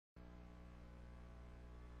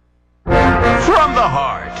from the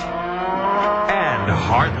heart and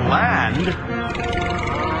heartland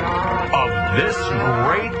of this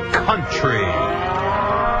great country.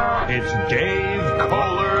 It's Dave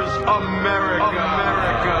Koller's America.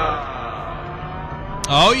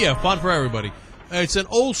 Oh, yeah, fun for everybody. It's an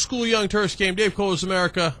old-school Young Turks game. Dave Koller's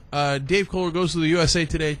America. Dave Koller goes to the USA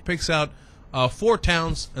Today, picks out 4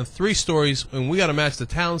 towns and 3 stories, and we got to match the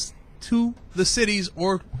towns to the cities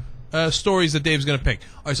or stories that Dave's going to pick.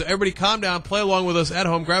 All right, so everybody calm down, play along with us at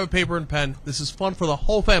home, grab a paper and pen. This is fun for the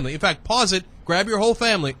whole family. In fact, pause it, grab your whole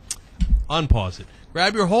family, unpause it.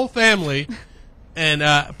 Grab your whole family and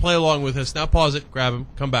play along with us. Now pause it, grab them,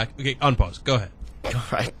 come back. Okay, unpause. Go ahead. All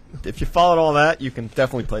right. If you followed all that, you can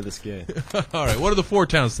definitely play this game. All right, what are the 4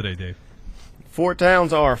 towns today, Dave? 4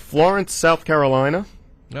 towns are Florence, South Carolina.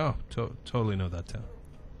 No, totally know that town.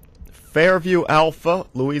 Fairview Alpha,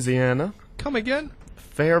 Louisiana. Come again?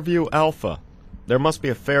 Fairview Alpha. There must be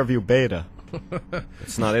a Fairview Beta.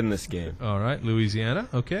 It's not in this game. All right, Louisiana,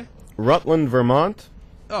 okay. Rutland, Vermont.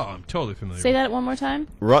 Oh, I'm totally familiar Say with that one more time.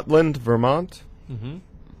 Rutland, Vermont. Mm-hmm.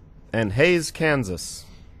 And Hayes, Kansas.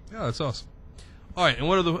 Yeah, that's awesome. All right, and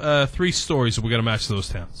what are the 3 stories that we're going to match those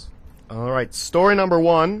towns? All right, story number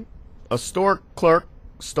 1. A store clerk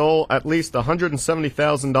stole at least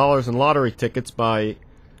 $170,000 in lottery tickets by,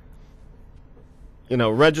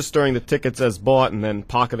 registering the tickets as bought and then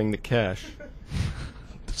pocketing the cash.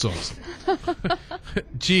 That's awesome.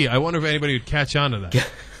 Gee, I wonder if anybody would catch on to that.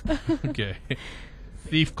 Okay.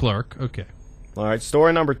 Thief clerk, okay. All right,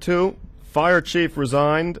 story number 2. Fire chief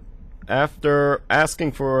resigned after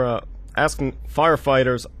asking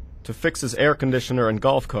firefighters to fix his air conditioner and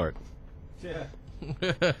golf cart. Yeah.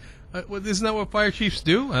 Well, isn't that what fire chiefs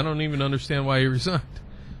do? I don't even understand why he resigned.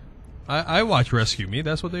 I watch Rescue Me.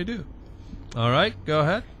 That's what they do. All right, go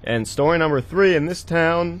ahead. And story number 3, in this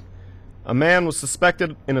town, a man was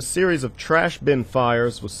suspected in a series of trash bin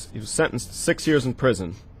fires. He was sentenced to 6 years in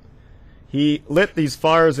prison. He lit these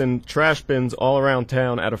fires in trash bins all around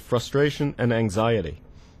town out of frustration and anxiety.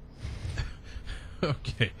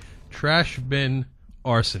 Okay. Trash bin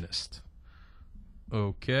arsonist.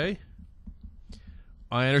 Okay.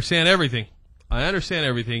 I understand everything.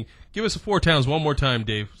 Give us the 4 towns one more time,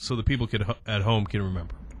 Dave, so the people at home can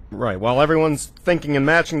remember. Right. While everyone's thinking and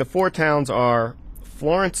matching, the 4 towns are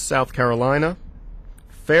Florence, South Carolina,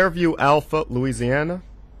 Fairview Alpha, Louisiana,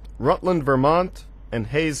 Rutland, Vermont, and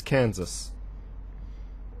Hayes, Kansas.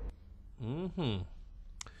 Mm-hmm.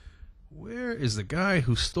 Where is the guy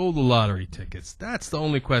who stole the lottery tickets? That's the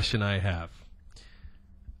only question I have.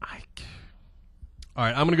 All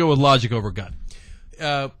right, I'm going to go with logic over gut.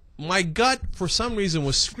 My gut, for some reason,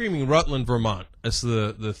 was screaming Rutland, Vermont, as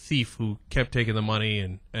the thief who kept taking the money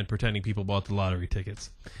and pretending people bought the lottery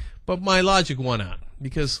tickets. But my logic won out,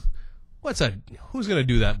 because who's going to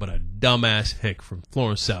do that but a dumbass hick from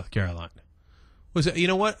Florence, South Carolina? You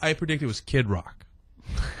know what? I predicted it was Kid Rock.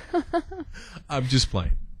 I'm just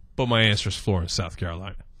playing. But my answer is Florence, South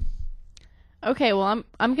Carolina. Okay, well,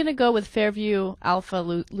 I'm going to go with Fairview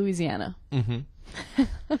Alpha, Louisiana. Mm-hmm.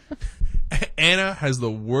 Anna has the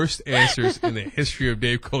worst answers in the history of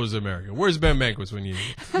Dave Koller's America. Where's Ben Mankiewicz when you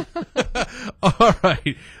need him? All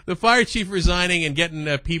right. The fire chief resigning and getting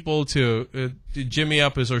people to jimmy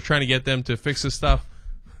up or trying to get them to fix this stuff.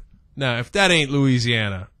 Now, if that ain't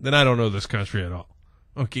Louisiana, then I don't know this country at all.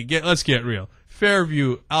 Okay, let's get real.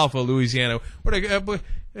 Fairview Alpha, Louisiana.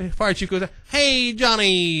 Fire chief goes, "Hey,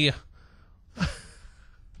 Johnny."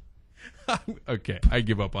 Okay, I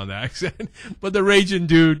give up on the accent. But the raging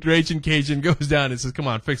Cajun goes down and says, "Come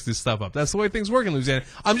on, fix this stuff up." That's the way things work in Louisiana.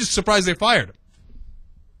 I'm just surprised they fired him.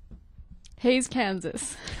 Hayes,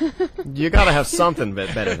 Kansas. You got to have something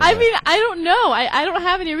better than that. I mean, I don't know. I don't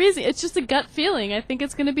have any reason. It's just a gut feeling. I think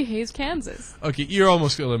it's going to be Hayes, Kansas. Okay, you're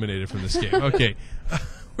almost eliminated from this game. Okay.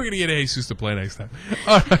 We're going to get Jesus to play next time.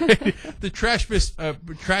 All right. The trash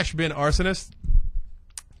bin arsonist.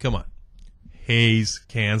 Come on. Hayes,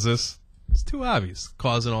 Kansas. It's too obvious.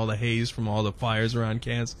 Causing all the haze from all the fires around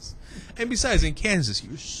Kansas. And besides, in Kansas,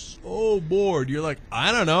 you're so bored. You're like,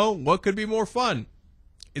 I don't know. What could be more fun?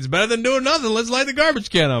 It's better than doing nothing. Let's light the garbage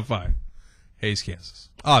can on fire. Hayes, Kansas.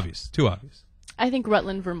 Obvious. Too obvious. I think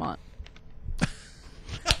Rutland, Vermont.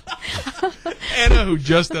 Anna, who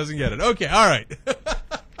just doesn't get it. Okay, all right.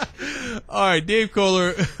 All right, Dave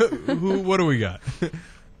Koller, what do we got?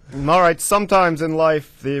 All right, sometimes in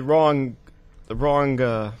life, the wrong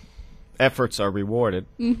efforts are rewarded.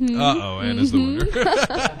 Mm-hmm. Uh-oh, Anna's the winner.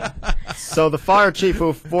 So the fire chief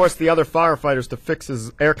who forced the other firefighters to fix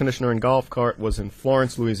his air conditioner and golf cart was in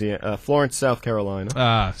Florence, South Carolina.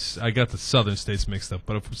 I got the southern states mixed up,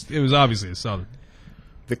 but it was obviously a southern.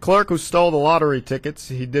 The clerk who stole the lottery tickets,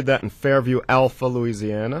 he did that in Fairview Alpha,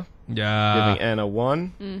 Louisiana, Yeah. giving Anna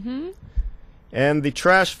 1. Mm-hmm. And the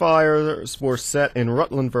trash fires were set in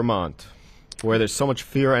Rutland, Vermont, where there's so much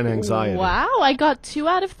fear and anxiety. Wow, I got 2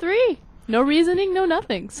 out of 3. No reasoning, no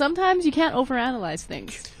nothing. Sometimes you can't overanalyze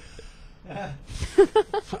things. I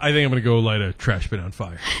think I'm going to go light a trash bin on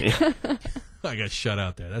fire. I got shut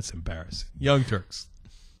out there. That's embarrassing. Young Turks.